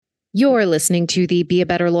You're listening to the Be a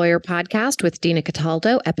Better Lawyer podcast with Dina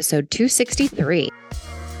Cataldo, episode 263.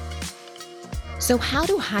 So how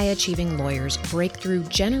do high-achieving lawyers break through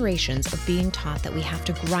generations of being taught that we have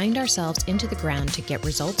to grind ourselves into the ground to get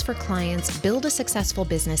results for clients, build a successful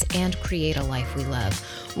business, and create a life we love?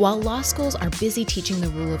 While law schools are busy teaching the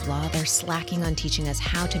rule of law, they're slacking on teaching us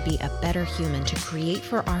how to be a better human to create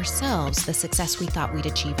for ourselves the success we thought we'd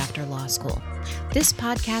achieve after law school. This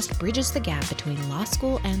podcast bridges the gap between law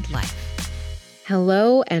school and life.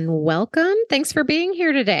 Hello and welcome. Thanks for being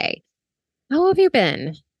here today. How have you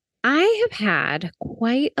been? I have had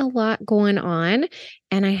quite a lot going on,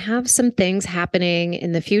 and I have some things happening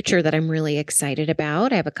in the future that I'm really excited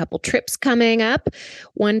about. I have a couple trips coming up,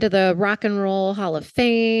 one to the Rock and Roll Hall of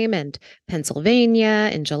Fame and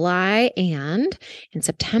Pennsylvania in July, and in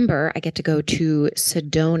September, I get to go to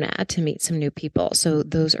Sedona to meet some new people. So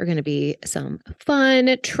those are going to be some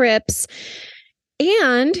fun trips.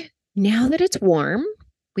 And now that it's warm,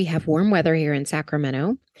 we have warm weather here in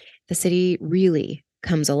Sacramento. The city really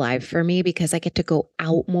comes alive for me because I get to go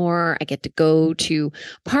out more. I get to go to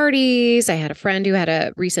parties. I had a friend who had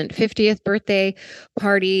a recent 50th birthday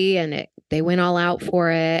party and they went all out for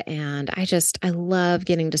it. And I love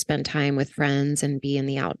getting to spend time with friends and be in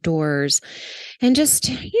the outdoors and just,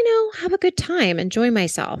 have a good time, enjoy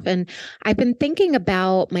myself. And I've been thinking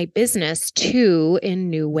about my business too in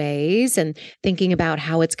new ways and thinking about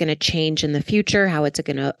how it's going to change in the future, how it's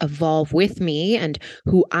going to evolve with me and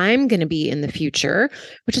who I'm going to be in the future,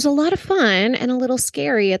 which is a lot of fun and a little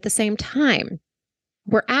scary at the same time.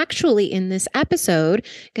 We're actually in this episode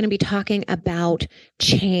going to be talking about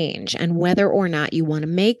change and whether or not you want to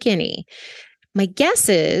make any. My guess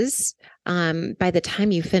is by the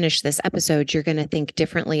time you finish this episode, you're going to think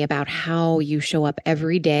differently about how you show up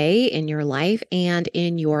every day in your life and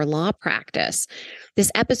in your law practice.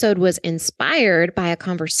 This episode was inspired by a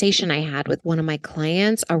conversation I had with one of my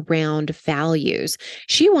clients around values.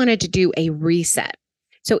 She wanted to do a reset.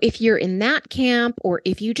 So if you're in that camp, or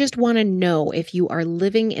if you just want to know if you are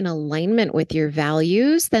living in alignment with your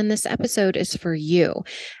values, then this episode is for you.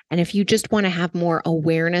 And if you just want to have more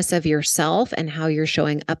awareness of yourself and how you're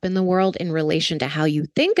showing up in the world in relation to how you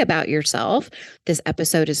think about yourself, this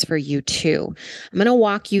episode is for you too. I'm going to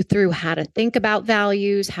walk you through how to think about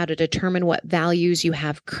values, how to determine what values you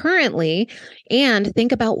have currently, and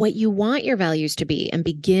think about what you want your values to be and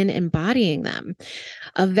begin embodying them.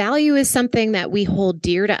 A value is something that we hold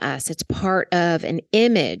dear to us. It's part of an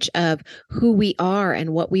image of who we are and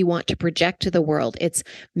what we want to project to the world. It's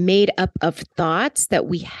made up of thoughts that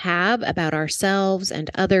we have about ourselves and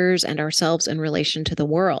others and ourselves in relation to the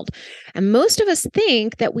world. And most of us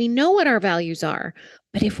think that we know what our values are.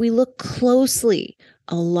 But if we look closely,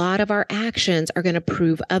 a lot of our actions are going to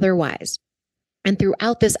prove otherwise. And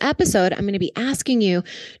throughout this episode, I'm going to be asking you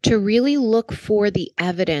to really look for the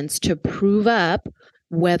evidence to prove up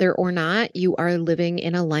whether or not you are living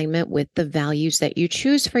in alignment with the values that you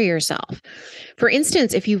choose for yourself. For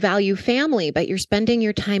instance, if you value family, but you're spending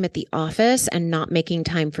your time at the office and not making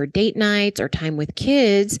time for date nights or time with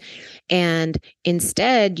kids, and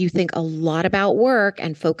instead you think a lot about work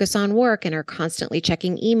and focus on work and are constantly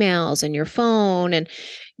checking emails and your phone and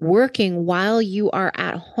working while you are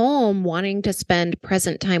at home wanting to spend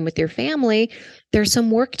present time with your family, there's some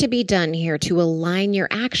work to be done here to align your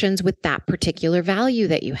actions with that particular value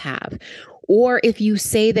that you have. Or if you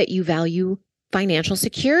say that you value financial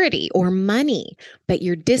security or money, but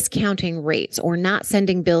you're discounting rates or not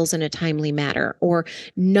sending bills in a timely manner or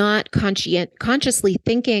not consciously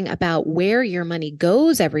thinking about where your money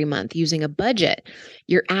goes every month using a budget,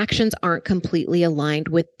 your actions aren't completely aligned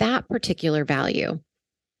with that particular value.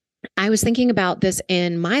 I was thinking about this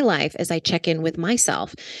in my life as I check in with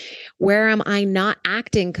myself. Where am I not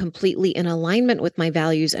acting completely in alignment with my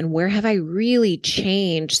values, and where have I really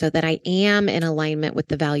changed so that I am in alignment with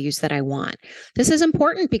the values that I want? This is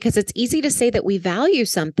important because it's easy to say that we value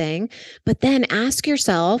something, but then ask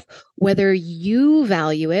yourself whether you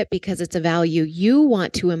value it because it's a value you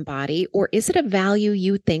want to embody, or is it a value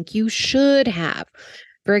you think you should have?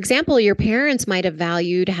 For example, your parents might have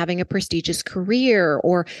valued having a prestigious career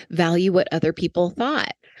or value what other people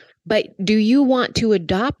thought. But do you want to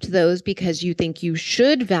adopt those because you think you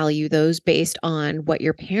should value those based on what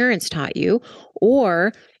your parents taught you?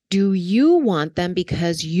 Or do you want them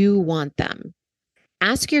because you want them?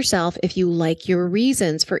 Ask yourself if you like your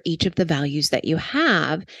reasons for each of the values that you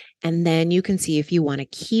have, and then you can see if you want to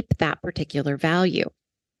keep that particular value.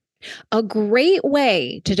 A great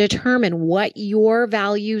way to determine what your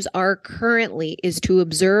values are currently is to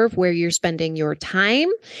observe where you're spending your time,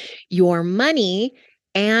 your money,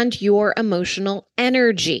 and your emotional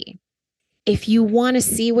energy. If you want to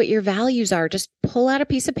see what your values are, just pull out a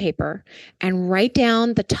piece of paper and write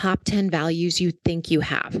down the top 10 values you think you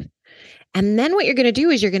have. And then what you're going to do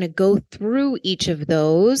is you're going to go through each of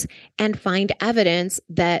those and find evidence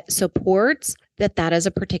that supports that is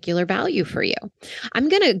a particular value for you. I'm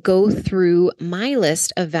going to go through my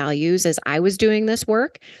list of values as I was doing this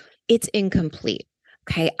work. It's incomplete.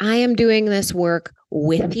 Okay. I am doing this work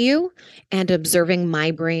with you and observing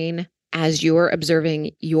my brain as you're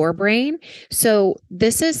observing your brain. So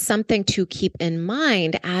this is something to keep in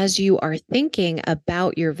mind as you are thinking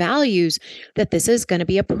about your values, that this is going to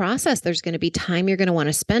be a process. There's going to be time you're going to want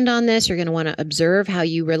to spend on this. You're going to want to observe how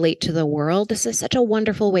you relate to the world. This is such a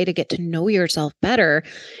wonderful way to get to know yourself better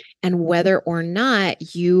and whether or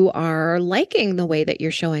not you are liking the way that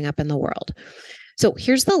you're showing up in the world. So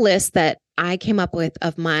here's the list that I came up with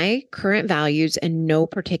of my current values in no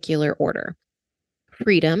particular order.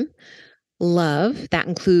 Freedom, love, that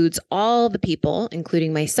includes all the people,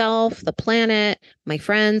 including myself, the planet, my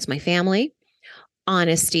friends, my family.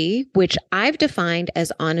 Honesty, which I've defined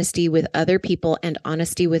as honesty with other people and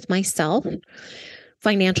honesty with myself.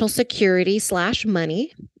 Financial security /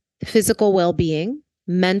 money, physical well-being,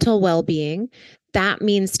 mental well-being. That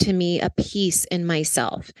means to me a peace in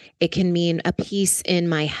myself. It can mean a peace in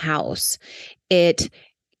my house. It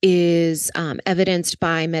is evidenced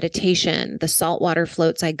by meditation, the saltwater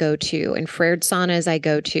floats I go to, infrared saunas I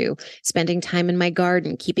go to, spending time in my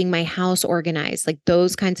garden, keeping my house organized. Like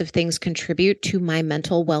those kinds of things contribute to my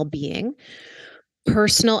mental well-being.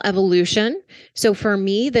 Personal evolution. So for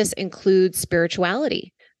me, this includes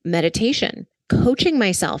spirituality, meditation, coaching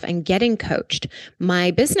myself and getting coached, my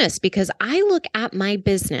business, because I look at my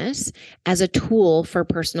business as a tool for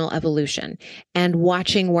personal evolution and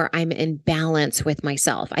watching where I'm in balance with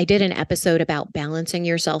myself. I did an episode about balancing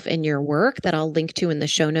yourself in your work that I'll link to in the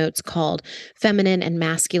show notes called Feminine and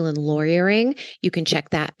Masculine Lawyering. You can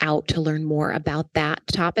check that out to learn more about that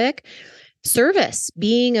topic. Service,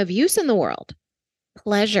 being of use in the world,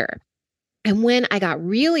 pleasure. And when I got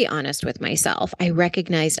really honest with myself, I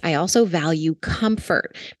recognized I also value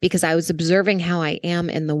comfort because I was observing how I am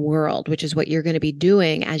in the world, which is what you're going to be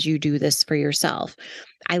doing as you do this for yourself.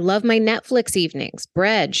 I love my Netflix evenings,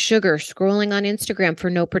 bread, sugar, scrolling on Instagram for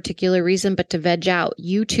no particular reason, but to veg out,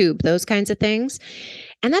 YouTube, those kinds of things.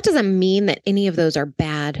 And that doesn't mean that any of those are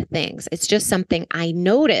bad things. It's just something I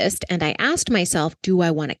noticed and I asked myself, do I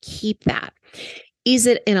want to keep that? Is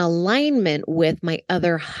it in alignment with my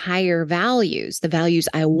other higher values, the values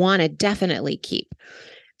I want to definitely keep?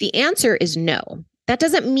 The answer is no. That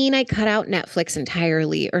doesn't mean I cut out Netflix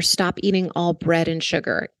entirely or stop eating all bread and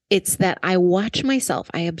sugar. It's that I watch myself,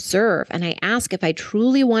 I observe, and I ask if I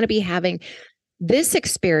truly want to be having this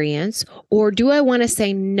experience, or do I want to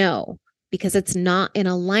say no because it's not in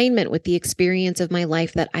alignment with the experience of my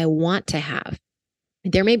life that I want to have.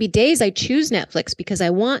 There may be days I choose Netflix because I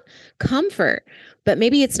want comfort, but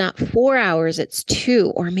maybe it's not 4 hours, it's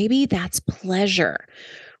 2, or maybe that's pleasure,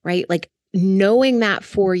 right? Like knowing that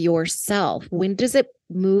for yourself. When does it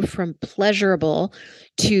move from pleasurable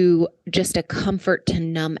to just a comfort to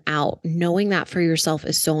numb out? Knowing that for yourself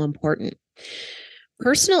is so important.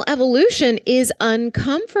 Personal evolution is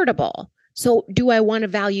uncomfortable. So do I want to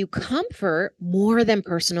value comfort more than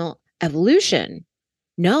personal evolution?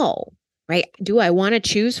 No. Right? Do I want to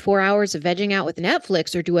choose 4 hours of vegging out with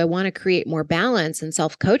Netflix, or do I want to create more balance and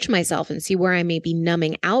self-coach myself and see where I may be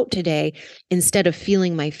numbing out today instead of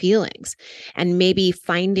feeling my feelings, and maybe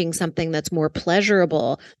finding something that's more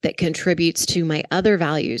pleasurable that contributes to my other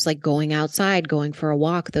values, like going outside, going for a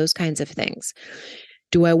walk, those kinds of things?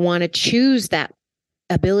 Do I want to choose that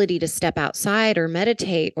ability to step outside or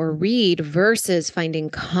meditate or read versus finding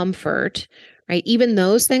comfort, right? Even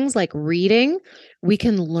those things like reading, we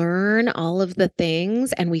can learn all of the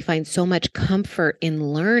things and we find so much comfort in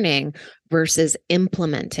learning versus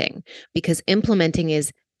implementing, because implementing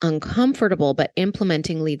is uncomfortable, but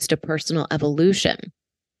implementing leads to personal evolution.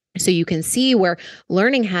 So you can see where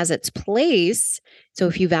learning has its place. So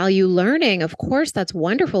if you value learning, of course, that's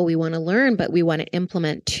wonderful. We want to learn, but we want to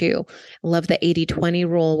implement too. I love the 80-20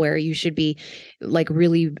 rule, where you should be like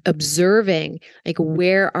really observing, like,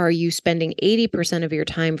 where are you spending 80% of your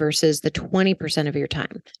time versus the 20% of your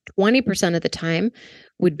time? 20% of the time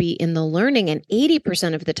would be in the learning, and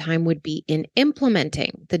 80% of the time would be in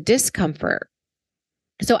implementing the discomfort.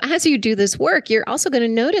 So as you do this work, you're also going to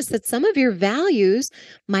notice that some of your values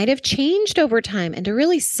might have changed over time, and to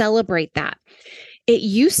really celebrate that. It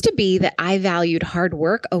used to be that I valued hard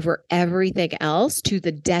work over everything else to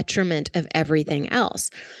the detriment of everything else.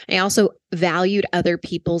 I also valued other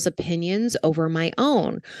people's opinions over my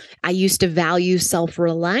own. I used to value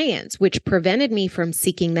self-reliance, which prevented me from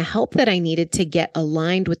seeking the help that I needed to get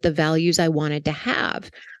aligned with the values I wanted to have.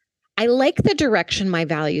 I like the direction my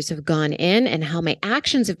values have gone in and how my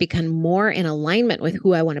actions have become more in alignment with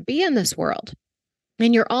who I want to be in this world.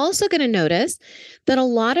 And you're also going to notice that a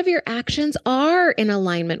lot of your actions are in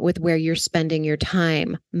alignment with where you're spending your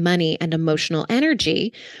time, money, and emotional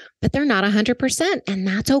energy, but they're not 100%. And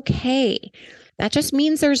that's okay. That just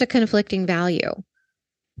means there's a conflicting value.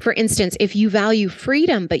 For instance, if you value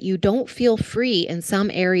freedom, but you don't feel free in some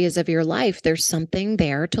areas of your life, there's something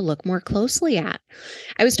there to look more closely at.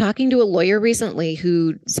 I was talking to a lawyer recently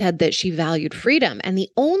who said that she valued freedom, and the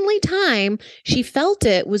only time she felt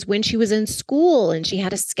it was when she was in school and she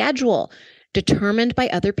had a schedule determined by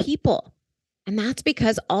other people. And that's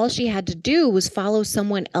because all she had to do was follow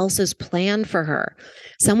someone else's plan for her.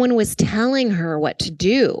 Someone was telling her what to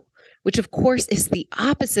do, which of course is the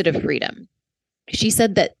opposite of freedom. She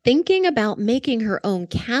said that thinking about making her own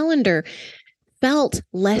calendar felt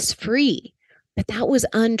less free, but that was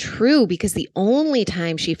untrue because the only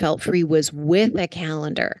time she felt free was with a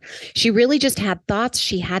calendar. She really just had thoughts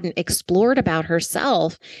she hadn't explored about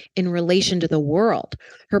herself in relation to the world.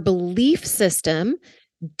 Her belief system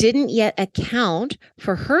didn't yet account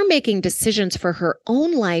for her making decisions for her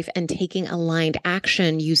own life and taking aligned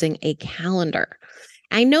action using a calendar.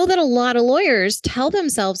 I know that a lot of lawyers tell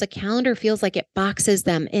themselves a calendar feels like it boxes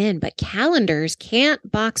them in, but calendars can't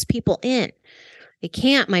box people in. They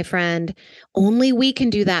can't, my friend. Only we can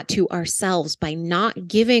do that to ourselves by not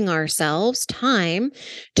giving ourselves time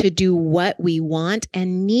to do what we want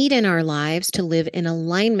and need in our lives to live in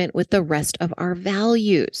alignment with the rest of our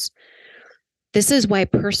values. This is why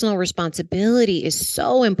personal responsibility is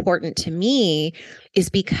so important to me, is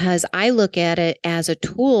because I look at it as a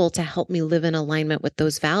tool to help me live in alignment with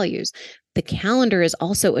those values. The calendar is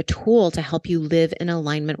also a tool to help you live in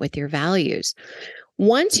alignment with your values.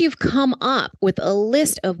 Once you've come up with a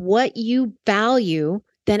list of what you value,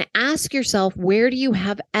 then ask yourself, where do you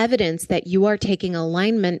have evidence that you are taking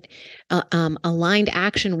aligned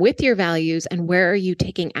action with your values, and where are you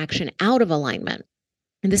taking action out of alignment?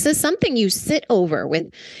 And this is something you sit over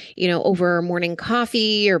with, over morning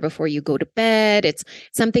coffee or before you go to bed. It's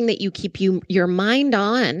something that you keep your mind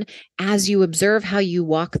on as you observe how you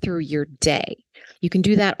walk through your day. You can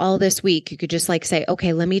do that all this week. You could just say,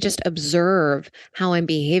 okay, let me just observe how I'm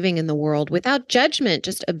behaving in the world without judgment,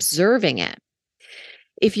 just observing it.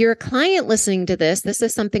 If you're a client listening to this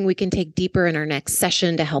is something we can take deeper in our next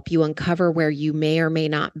session to help you uncover where you may or may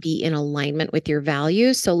not be in alignment with your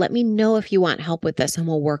values. So let me know if you want help with this and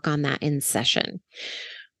we'll work on that in session.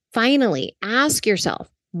 Finally, ask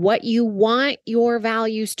yourself what you want your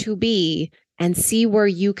values to be and see where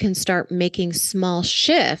you can start making small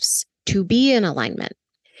shifts to be in alignment.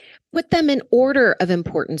 Put them in order of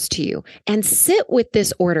importance to you and sit with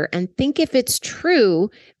this order and think if it's true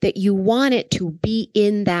that you want it to be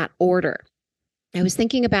in that order. I was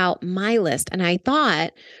thinking about my list and I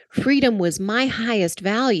thought freedom was my highest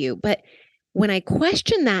value. But when I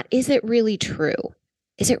question that, is it really true?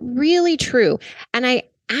 Is it really true? And I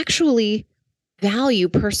actually value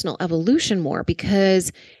personal evolution more,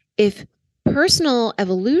 because if personal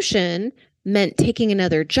evolution meant taking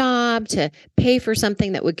another job to pay for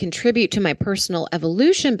something that would contribute to my personal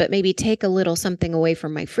evolution, but maybe take a little something away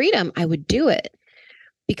from my freedom, I would do it,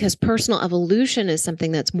 because personal evolution is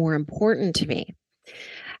something that's more important to me.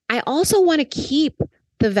 I also want to keep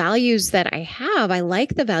the values that I have. I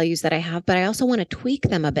like the values that I have, but I also want to tweak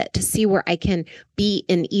them a bit to see where I can be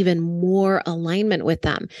in even more alignment with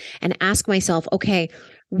them and ask myself, okay,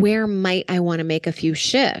 where might I want to make a few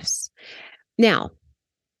shifts? Now,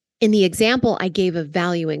 in the example I gave of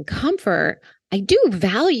valuing comfort, I do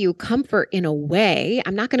value comfort in a way.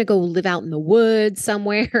 I'm not going to go live out in the woods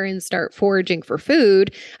somewhere and start foraging for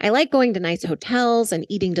food. I like going to nice hotels and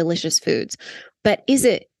eating delicious foods. But is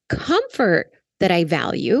it comfort that I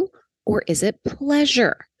value, or is it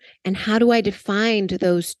pleasure? And how do I define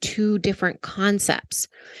those two different concepts?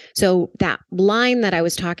 So that line that I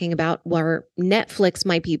was talking about, where Netflix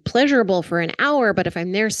might be pleasurable for an hour, but if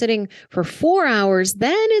I'm there sitting for 4 hours,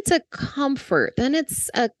 then it's a comfort. Then it's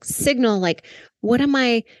a signal like, what am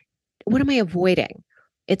I avoiding?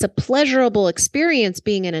 It's a pleasurable experience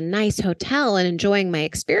being in a nice hotel and enjoying my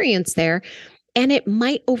experience there. And it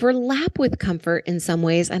might overlap with comfort in some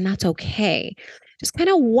ways, and that's okay. Just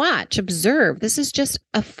kind of watch, observe. This is just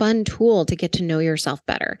a fun tool to get to know yourself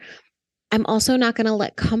better. I'm also not going to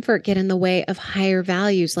let comfort get in the way of higher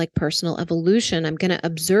values like personal evolution. I'm going to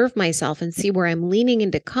observe myself and see where I'm leaning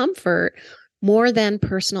into comfort more than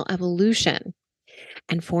personal evolution.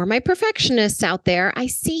 And for my perfectionists out there, I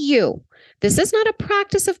see you. This is not a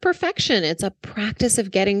practice of perfection. It's a practice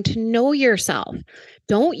of getting to know yourself.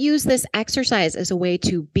 Don't use this exercise as a way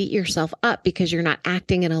to beat yourself up because you're not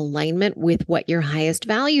acting in alignment with what your highest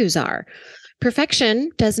values are. Perfection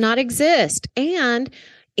does not exist, and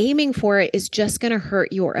aiming for it is just going to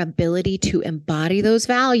hurt your ability to embody those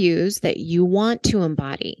values that you want to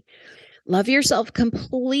embody. Love yourself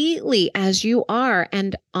completely as you are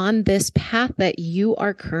and on this path that you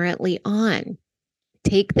are currently on.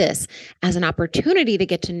 Take this as an opportunity to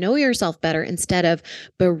get to know yourself better instead of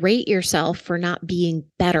berate yourself for not being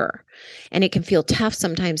better. And it can feel tough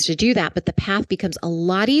sometimes to do that, but the path becomes a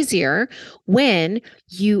lot easier when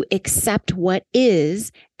you accept what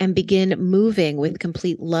is and begin moving with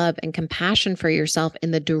complete love and compassion for yourself in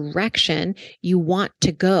the direction you want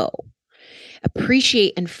to go.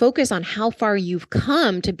 Appreciate and focus on how far you've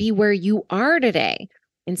come to be where you are today,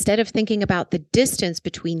 instead of thinking about the distance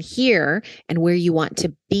between here and where you want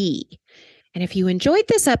to be. And if you enjoyed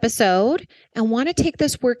this episode and want to take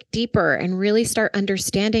this work deeper and really start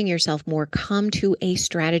understanding yourself more, come to a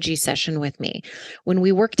strategy session with me. When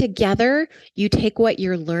we work together, you take what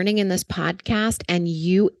you're learning in this podcast and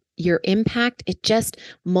your impact, it just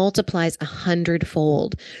multiplies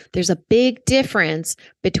 100-fold. There's a big difference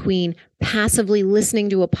between passively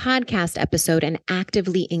listening to a podcast episode and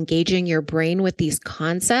actively engaging your brain with these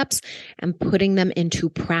concepts and putting them into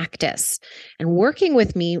practice. And working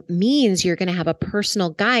with me means you're going to have a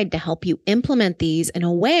personal guide to help you implement these in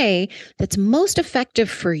a way that's most effective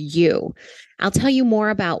for you. I'll tell you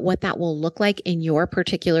more about what that will look like in your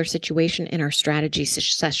particular situation in our strategy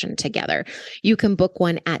session together. You can book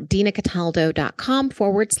one at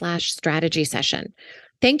dinacataldo.com/strategy session.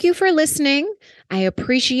 Thank you for listening. I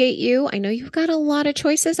appreciate you. I know you've got a lot of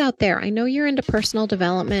choices out there. I know you're into personal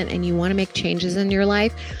development and you want to make changes in your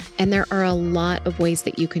life. And there are a lot of ways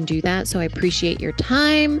that you can do that. So I appreciate your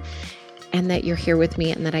time and that you're here with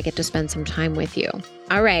me and that I get to spend some time with you.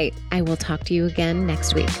 All right. I will talk to you again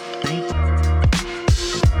next week. Bye.